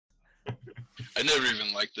I never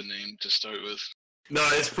even liked the name to start with. No,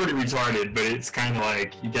 it's pretty retarded, but it's kind of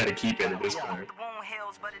like you gotta keep it at this point.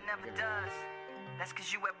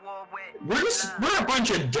 We're a bunch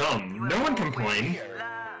of dumb. No one complain.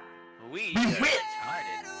 We win.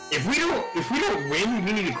 If we don't win,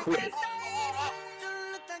 we need to quit.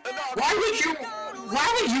 Why would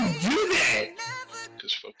you do that?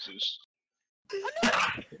 Because fuck Zeus.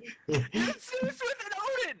 It's Zeus with an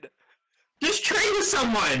Odin! Just trade with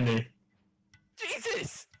someone!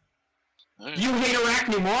 Jesus! Right. You hate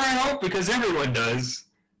Arachne more, I hope, because everyone does.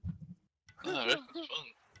 Oh, that's fun.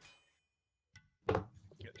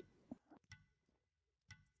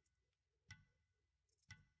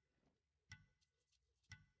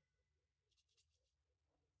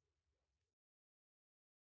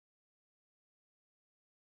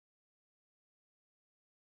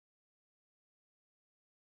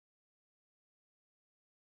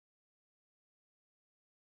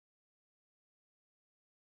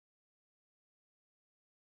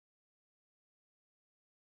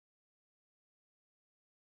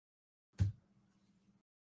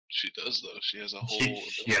 She does, though. She has a whole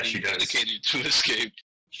she does. dedicated to escape.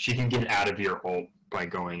 She can get out of your ult by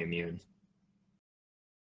going immune.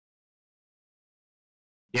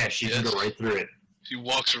 Yeah, she can go right through it. She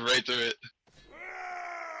walks right through it.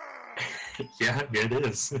 Yeah, it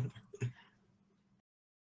is.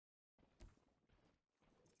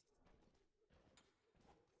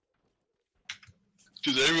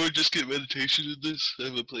 Does everyone just get meditation in this? I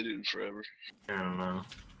haven't played it in forever. I don't know.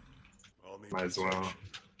 Might as well.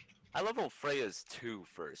 I level Freya's 2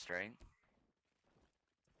 first, right?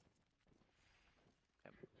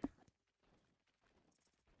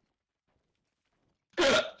 Do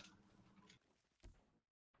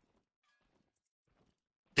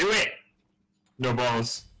it! No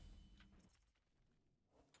balls.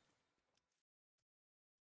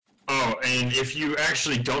 Oh, and if you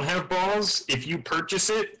actually don't have balls, if you purchase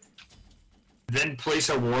it, then place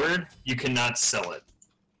a ward, you cannot sell it.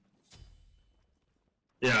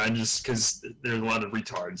 Yeah, and just because there's a lot of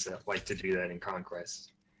retards that like to do that in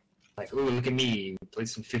Conquest. Like, oh, look at me, played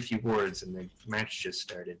some 50 wards and the match just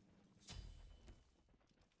started.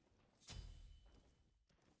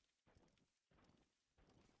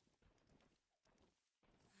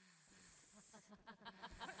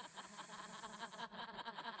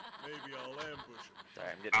 Maybe I'll ambush him. Sorry,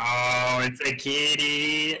 I'm getting... Oh, it's a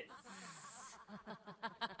kitty!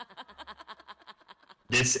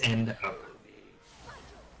 This end up.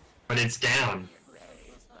 But it's down.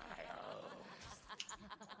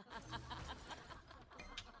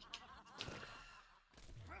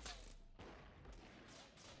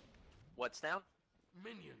 What's down?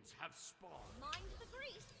 Minions have spawned. Mind the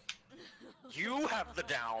grease. You have the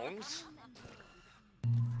downs!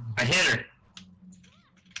 I hit her.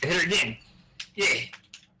 I hit her again. Yeah.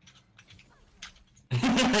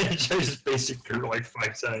 I just basic her like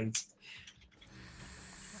 5 times.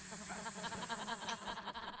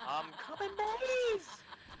 I'm coming, boys!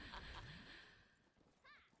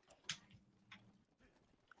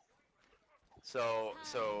 So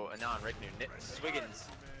Anon, Ricknu, Swiggins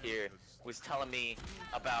here was telling me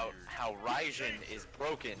about how Raijin is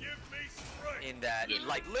broken in that,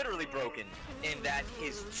 like literally broken, in that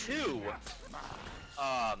his 2,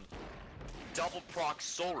 double proc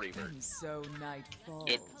Soul Reaver. And so night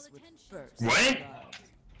falls with first What? blood.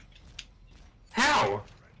 How?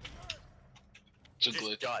 It's a Just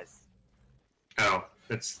glitch. does. Oh,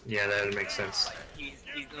 that's, yeah, that makes sense. Like, he's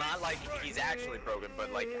not like he's actually broken,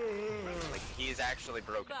 but like he is actually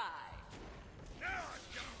broken.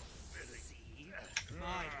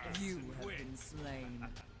 You have been slain.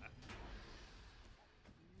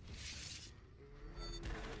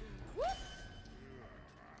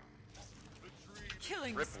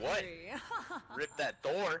 Killing Rip what? spree. Rip that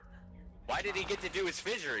door. Why did he get to do his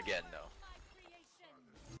fissure again, though?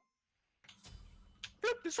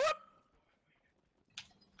 Rip this up.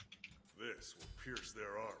 This will pierce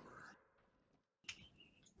their armor.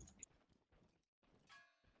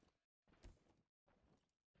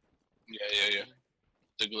 Yeah.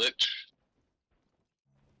 The glitch.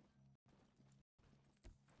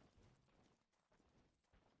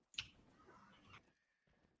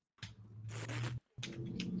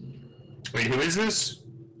 Wait, who is this?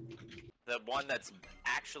 The one that's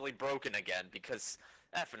actually broken again, because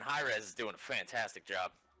F and Hi-Rez is doing a fantastic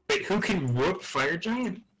job. Wait, who can whoop Fire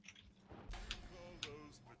Giant?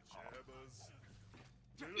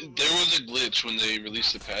 There was a glitch when they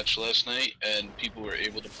released the patch last night, and people were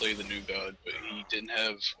able to play the new god, but he didn't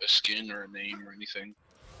have a skin or a name or anything.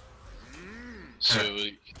 So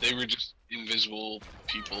they were just invisible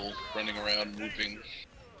people running around moving.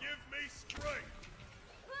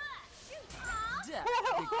 Death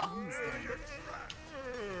becomes them.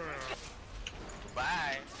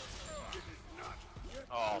 Bye.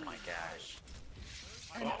 Oh my gosh.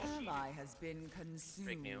 An ally has been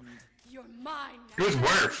Fake new. consumed. You're mine now. It was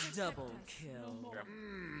worth. Double kill.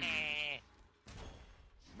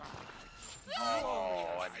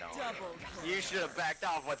 Oh no. Double kill. You should have backed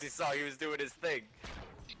off once you saw he was doing his thing.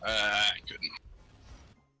 I couldn't.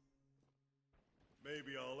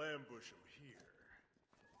 Maybe I'll ambush him here.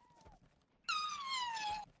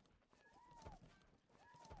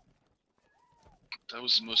 That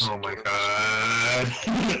was the most. Oh my adorable-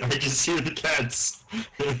 god. I just hear the cats.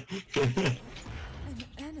 An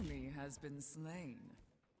enemy has been slain.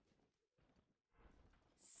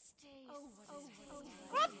 Stay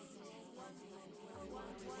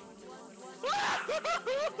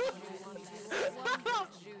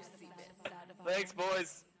juicy bits out of Thanks,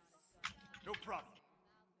 boys. No problem.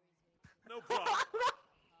 No problem.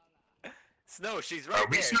 Snow, she's right Oh,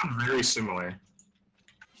 we there. sound very similar.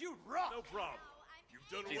 You rock. No problem. You've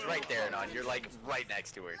done She's well. right there, Anon. You're like right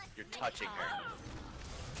next to her. You're touching her.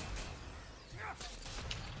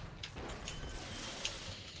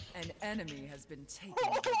 An enemy has been taken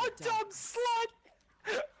Oh, by the dumb dark. slut!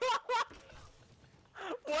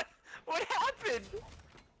 What happened?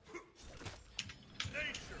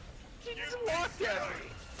 Nature. She just walked at me.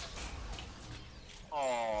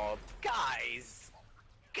 Oh, guys.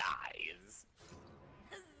 Guys.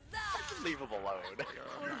 Leave him alone. Looking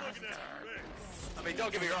at me. I mean,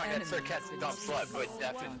 don't get me wrong, that Sir Enemy Cat's has a dumb been slut, but slain.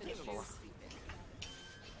 definitely leave him alone.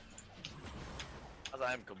 As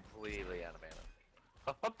I'm completely out of mana.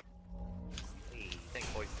 Up, up. Hey, thanks,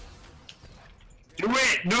 boys. Do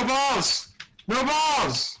it! No balls! No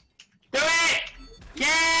balls! Do it!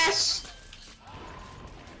 Yes!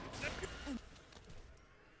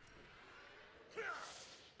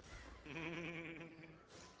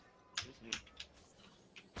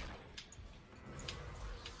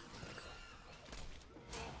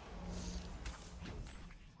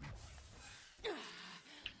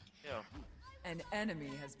 Yeah. An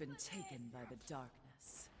enemy has been taken by the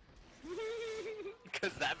darkness.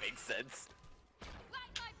 Because that makes sense. Light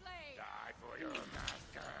my blade. Die for your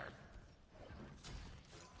master.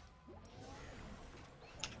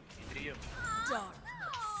 Easy to you. Darkness.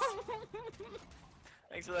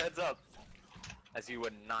 Thanks for the heads up. As you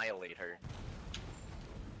annihilate her.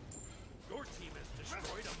 Your team has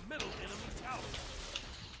destroyed a middle enemy tower.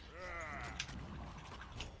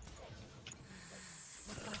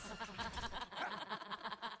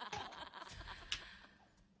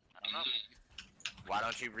 I don't know. Why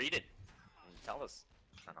don't you read it? And tell us.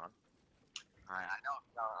 Anon. I know.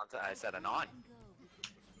 No, I said Anon.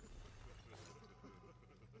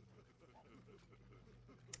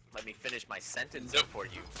 Let me finish my sentence Nope. before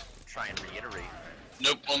you try and reiterate.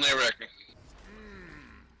 Nope, only a record.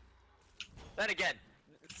 Then again,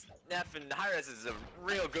 Neff and Hi-Rez is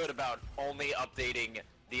real good about only updating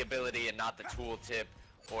the ability and not the tooltip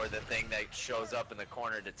or the thing that shows up in the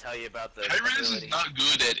corner to tell you about the Hi-Rez ability. is not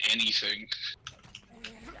good at anything.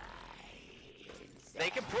 They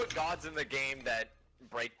can put gods in the game that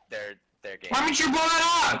break their game, Why would you blow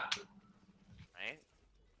it up? right?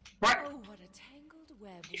 What? Oh, what a tangled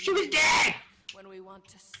web. She was dead! When we want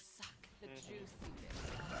to suck the juicy bits.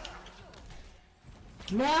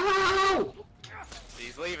 No!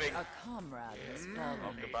 He's leaving. A comrade has fallen.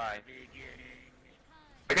 Oh, goodbye.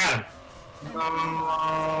 I got him. No.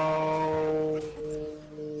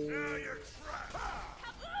 Now you're trapped.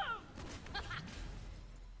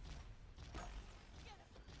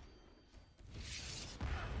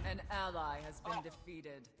 An ally has been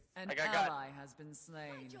defeated. An I got ally has been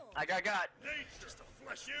slain. I got. Nature. Just a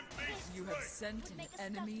flesh give me You have strength. sent an Make the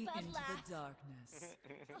enemy stuffed bud into laugh. the darkness.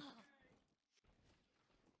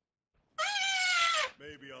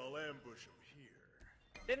 Maybe I'll ambush him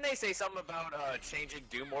here. Didn't they say something about changing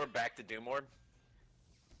Doomorb back to Doomorb?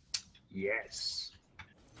 Yes.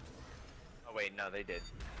 Oh wait, no, they did.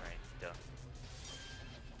 Right, duh.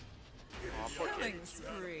 Oh, poor kid. Killing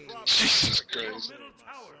spree. Jesus Christ. Middle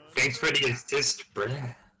tower. Thanks for the assist,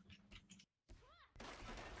 bruh.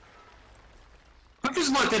 Don't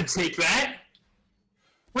just let them take that!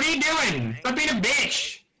 What are you doing? Stop being a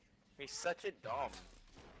bitch! He's such a dumb.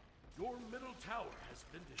 Your middle tower has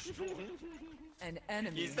been destroyed. An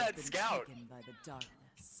enemy He's has that been scout. taken by the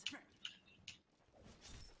darkness.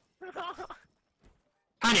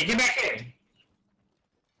 Honey, get back here!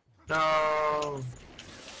 No.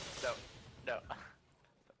 No, no.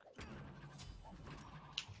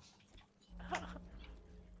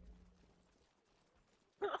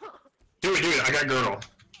 Do it, I got girl.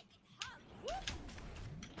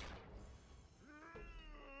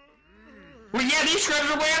 Well, yeah, these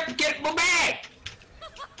scrubs are way up to get my bag!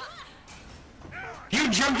 You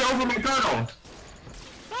jumped over my girdle!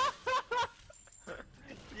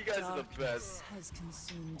 You guys are the best. Has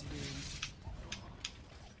consumed you.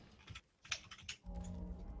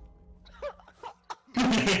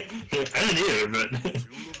 I didn't either, but it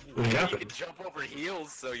You happened. can jump over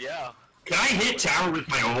heels, so yeah. Can I hit tower with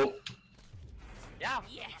my ult? Yeah.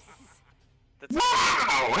 Yes. That's Wow!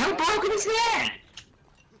 How broken is that?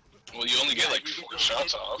 Well, you only get like you 4 get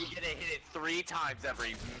shots hit, off. You get to hit it 3 times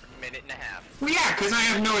every minute and a half. Well, yeah, because I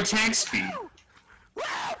have no attack speed.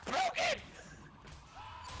 Wow, broken!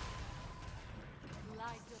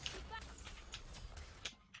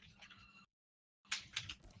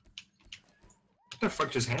 What the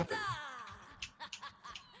fuck just happened?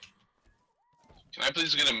 Can I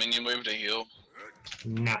please get a minion wave to heal?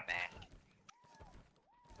 Nah.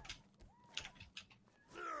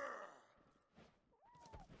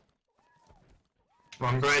 Well,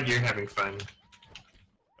 I'm glad you're having fun.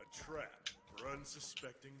 A trap for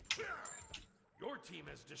unsuspecting prey. Your team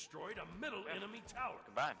has destroyed a middle enemy tower.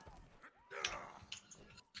 Goodbye.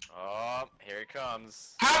 Oh, here it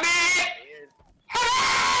comes. Help me!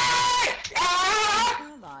 An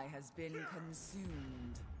ally has been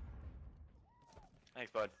consumed.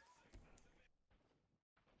 Thanks, bud.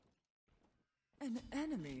 An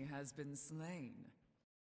enemy has been slain.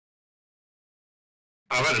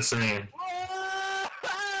 I'm about to say.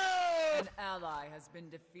 An ally has been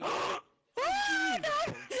defeated.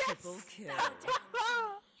 Beautiful triple kill.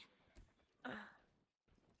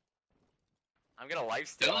 I'm gonna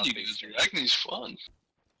lifesteal Telling you guys, your acne's fun.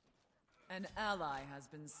 An ally has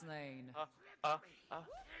been slain. uh.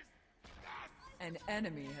 An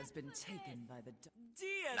enemy has been taken by the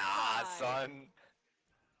Nah, son.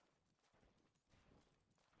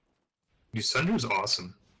 Yusunder's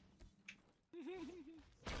awesome.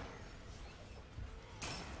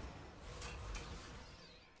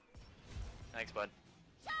 Thanks, bud.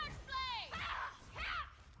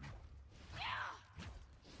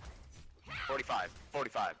 45,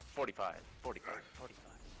 45, 45, 45, 45,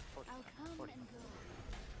 45.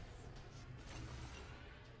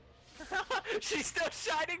 She's still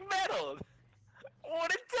shining metal!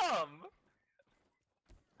 What a dumb!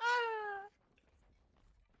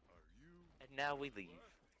 And now we leave.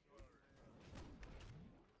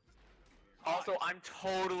 Also, I'm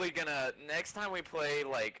totally gonna, next time we play,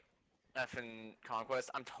 like, effing Conquest,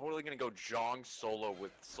 I'm totally gonna go Zhong solo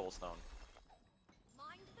with Soulstone.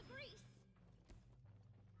 Mind the grease.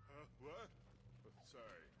 What? Sorry,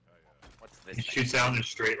 What's this It thing? shoots out in a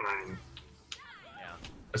straight line. Yeah.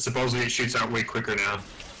 But supposedly it shoots out way quicker now.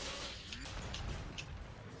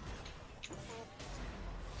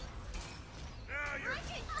 now you're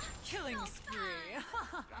killing spree.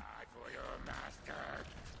 die for your master.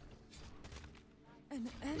 An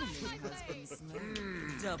enemy has been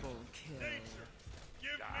slain. Double kill.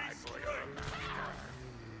 Give me strength.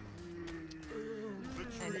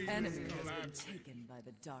 An enemy has been taken by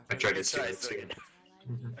the dark. I tried to Good see try, it too.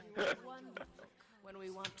 Swigan. One look when we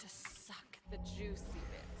want to suck the juicy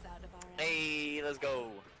bits out of our Hey, let's go.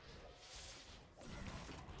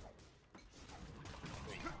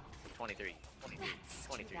 23, 23,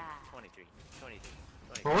 23, 23, 23,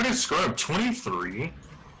 23. Well, what is Scrub? 23?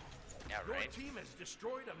 Yeah, Your right? team has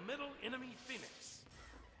destroyed a middle enemy phoenix.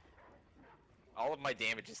 All of my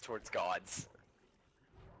damage is towards gods.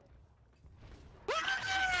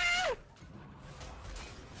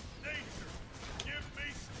 Nature, give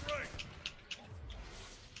me strength.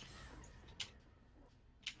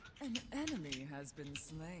 An enemy has been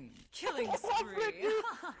slain. Killing spree. You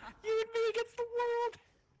and me against the world!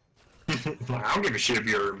 I don't give a shit if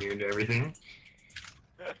you're immune to everything.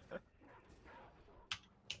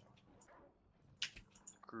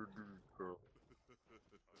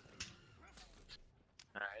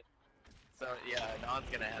 Alright. So, yeah, Non's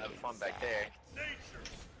gonna have fun back there. Nature,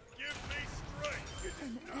 give me strength.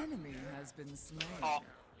 An enemy has been slain. Oh.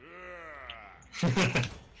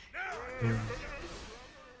 Now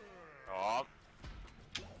Oh.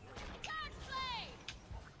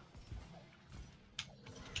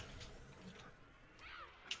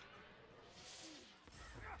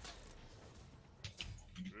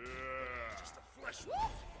 just a flesh.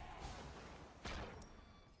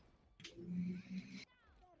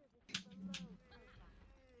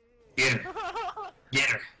 Get her. Get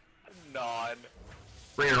her. Non.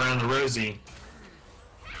 Bring her around the rosy.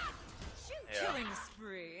 Yeah. Killing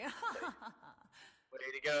spree. Way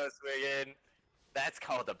to go, Swiggin. That's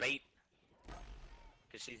called a bait.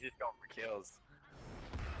 Cause she's just going for kills.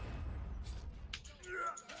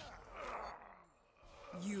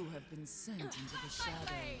 You have been sent into the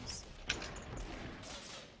shadows.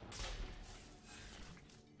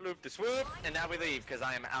 Loop the swoop, and now we leave because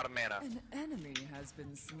I am out of mana. An enemy has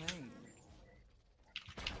been slain.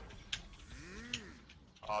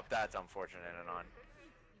 Oh, that's unfortunate, Anon.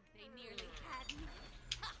 They nearly had me.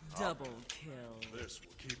 Double kill. This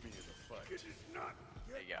will keep me in the fight. It is not.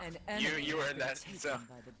 There you An go. enemy You were has in been that, taken so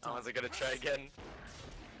by the I wasn't gonna try again.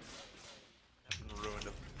 Ruined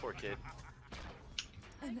the poor kid.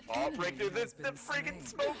 An Oh, break through enemy has the been freaking slain.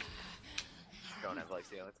 smoke! Don't have like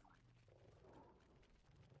the others.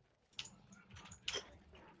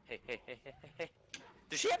 Hey, hey, hey, hey, hey, hey.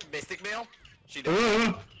 Does she have Mystic Mail? She does.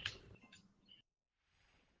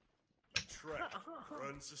 A trap for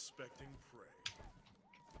unsuspecting prey.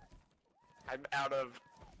 I'm out of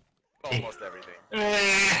almost everything.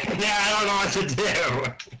 Yeah, I don't know what to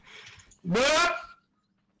do. Nope.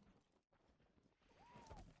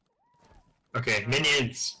 Okay,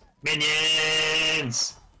 minions!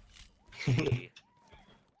 Minions!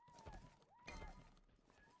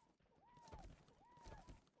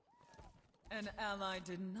 An ally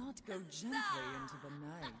did not go gently into the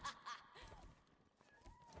night.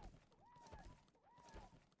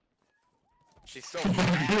 She's so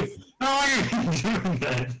fast. How are you doing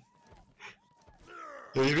that?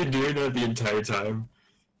 Have you been doing that the entire time?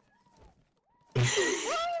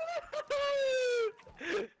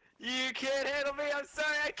 You can't handle me, I'm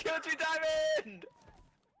sorry, I killed you, Diamond!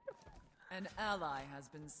 An ally has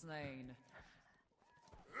been slain.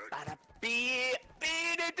 Bada bee, bee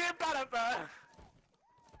dee dee bada ba.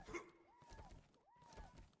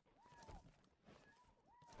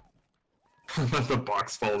 The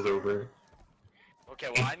box falls over. Okay,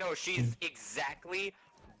 well I know she's exactly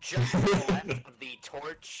just to the left of the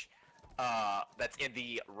torch, that's in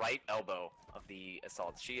the right elbow of the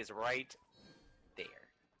assault. She is right there.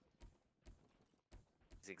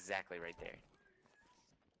 She's exactly right there.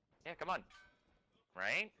 Yeah, come on.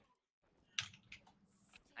 Right?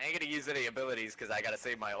 I ain't gonna use any abilities because I gotta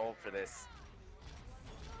save my ult for this.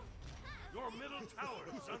 Your middle tower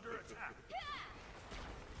is under attack.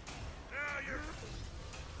 Now you're...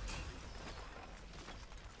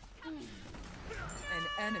 An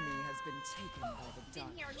enemy has been taken by the Been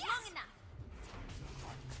dark. here long enough.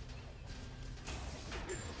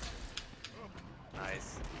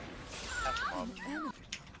 Nice. F him up. An enemy.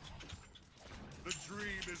 The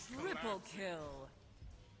dream is Triple collapsing. kill.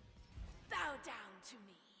 Bow down to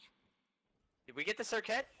me. Did we get the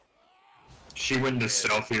Circuit? She went into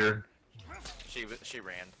stealth here. She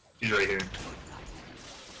ran. She's right here.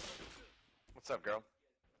 What's up, girl?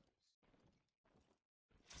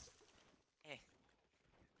 Eh,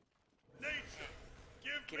 Nature,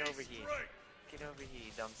 give Get me over here. strength. get over here,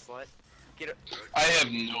 you dumb slut. Get I have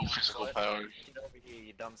no physical slut. power. Get over here,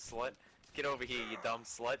 you dumb slut. Get over here, you dumb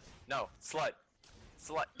slut. No, slut.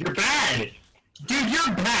 Slut. You're bad! Dude,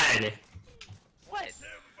 you're bad! What?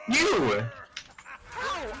 You!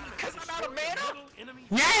 How? Because I'm out of mana? Middle enemy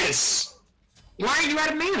Yes! Why are you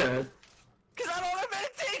out of mana? Because I don't have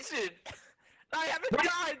meditation! I haven't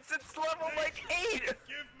died since level like 8! give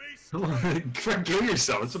me strength. Kill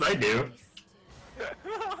yourself, that's what I do.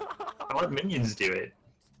 I let minions do it.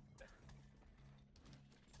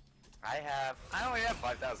 I only have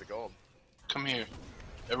 5,000 gold. Come here.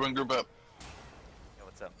 Everyone group up. Yo,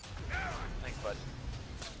 what's up? Thanks, bud.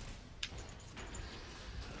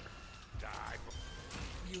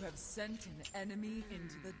 You have sent an enemy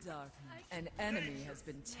into the darkness. An enemy has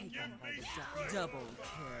been taken by the dark. Double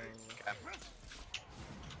kill. Okay.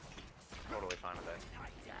 Totally fine with that.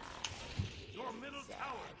 Your middle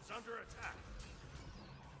tower is under attack.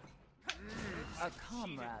 A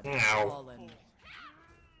comrade Ow. has fallen.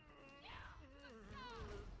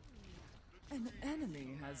 An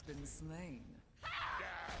enemy has been slain.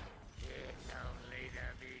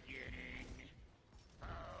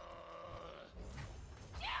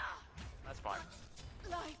 That's fine.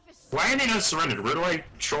 Life is Why are they not surrendered? Where do I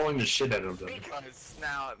trolling the shit out of them?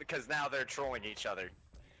 Because now they're trolling each other.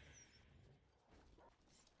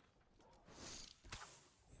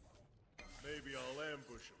 Maybe I'll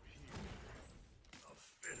ambush him here. A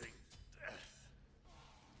fitting death.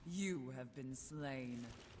 You have been slain.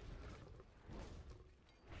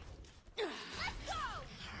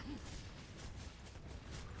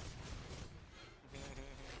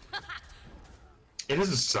 It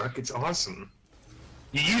doesn't suck, it's awesome.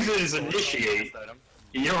 You use it as initiate.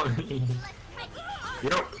 You don't you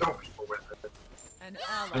don't kill people with it. An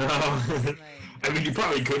ally No. has been slain. I mean you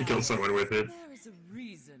probably could kill someone with it. There is a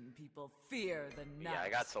reason people fear the night. Yeah, I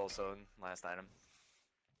got Soul Stone last item.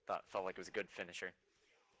 Felt like it was a good finisher.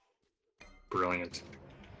 Brilliant.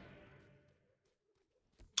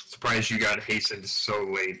 Surprised you got hastened so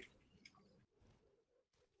late.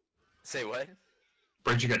 Say what?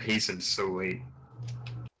 But you got hastened so late.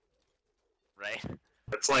 Right?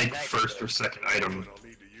 That's like Exactly. first or second item. I'll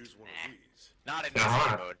need to use one of these. Not in this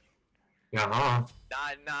Uh-huh. game mode. Uh-huh.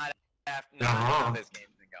 Not after Uh-huh. how this game's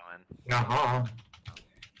been going. Uh-huh.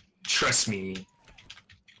 Trust me.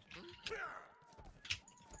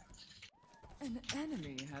 An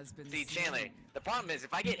enemy has been See, slain. Chandler, the problem is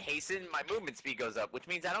if I get hastened, my movement speed goes up, which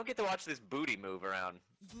means I don't get to watch this booty move around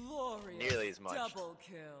Glorious nearly as much. double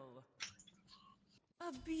kill.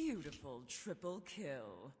 A beautiful triple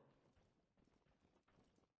kill.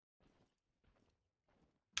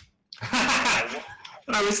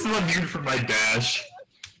 I was still immune from my dash.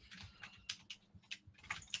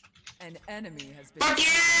 An enemy has been Fuck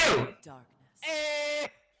slain you! by darkness. Eh!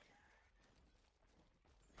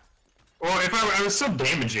 Well, if I was still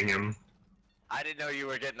damaging him. I didn't know you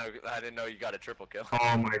were getting I didn't know you got a triple kill.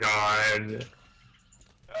 Oh my god.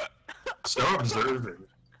 So observant.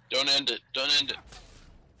 Don't end it. Don't end it.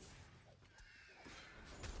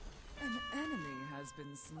 An enemy has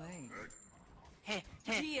been slain. Heh,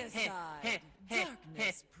 Deicide.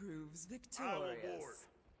 Darkness proves victorious.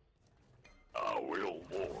 I will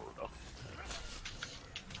ward.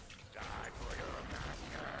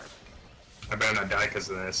 I better not die because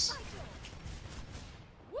of this.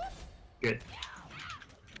 Good.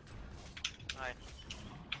 Hi.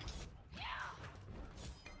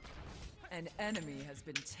 An enemy has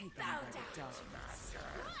been taken by the darkness.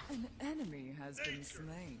 An enemy has been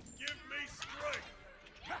slain. Give me strength.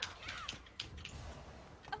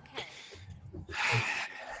 Okay.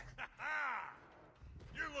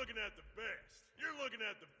 You're looking at the best. You're looking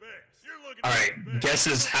at the best. You're looking at Alright, the best.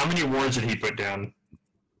 guesses how many wards did he put down?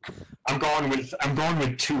 I'm going with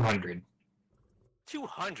 200.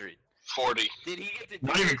 200. 40. Did he get to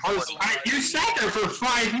Not even close. You sat there for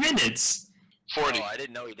 5 minutes! 40. Oh, I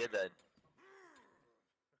didn't know he did that.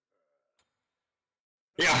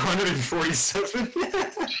 Yeah, 147.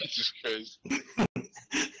 Jesus Christ.